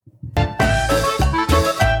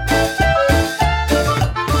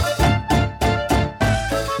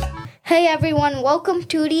everyone. Welcome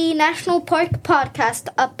to the National Park Podcast,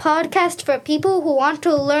 a podcast for people who want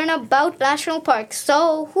to learn about national parks.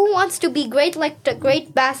 So, who wants to be great like the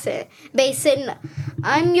Great Basin?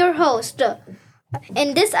 I'm your host.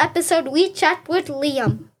 In this episode, we chat with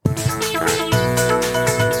Liam.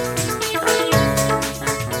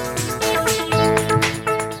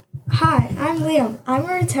 Hi, I'm Liam. I'm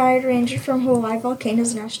a retired ranger from Hawaii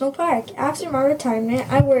Volcanoes National Park. After my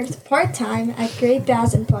retirement, I worked part-time at Great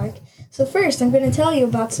Basin Park. So first, I'm going to tell you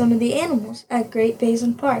about some of the animals at Great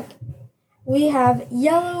Basin Park. We have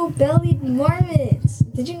yellow-bellied marmots.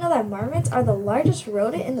 Did you know that marmots are the largest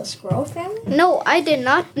rodent in the squirrel family? No, I did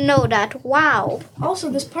not know that. Wow. Also,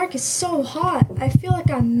 this park is so hot. I feel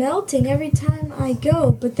like I'm melting every time I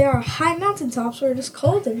go, but there are high mountaintops where it is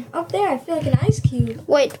cold, and up there I feel like an ice cube.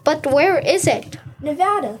 Wait, but where is it?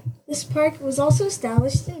 Nevada. This park was also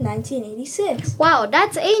established in 1986. Wow,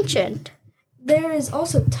 that's ancient. There is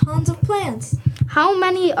also tons of plants. How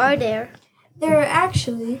many are there? There are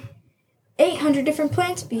actually 800 different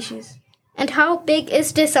plant species. And how big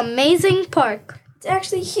is this amazing park? It's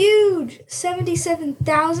actually huge,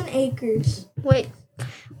 77,000 acres. Wait,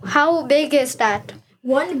 how big is that?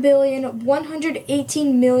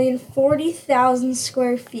 1,118,040,000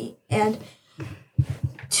 square feet and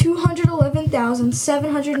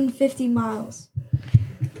 211,750 miles.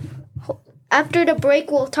 After the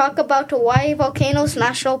break, we'll talk about Hawaii Volcanoes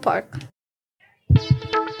National Park.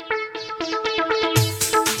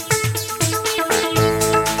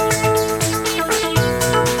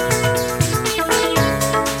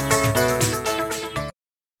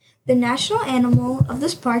 The national animal of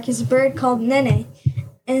this park is a bird called nene,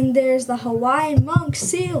 and there's the Hawaiian monk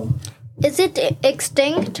seal. Is it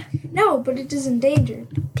extinct? No, but it is endangered.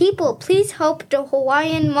 People, please help the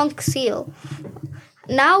Hawaiian monk seal.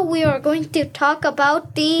 Now we are going to talk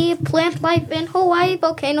about the plant life in Hawaii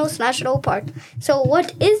Volcanoes National Park. So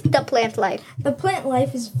what is the plant life? The plant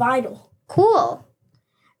life is vital. Cool.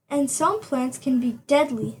 And some plants can be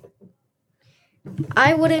deadly.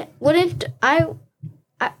 I wouldn't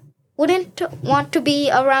want to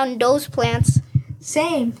be around those plants.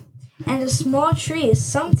 Same. And a small tree is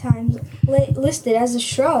sometimes listed as a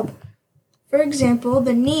shrub. For example,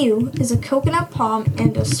 the niu is a coconut palm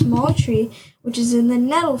and a small tree which is in the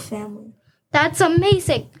nettle family. That's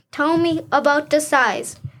amazing. Tell me about the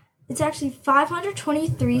size. It's actually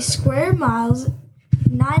 523 square miles,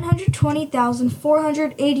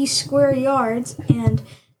 920,480 square yards, and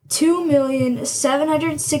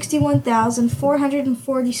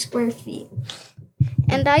 2,761,440 square feet.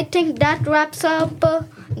 And I think that wraps up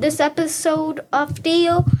this episode of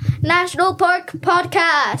the National Park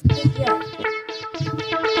Podcast. Yeah.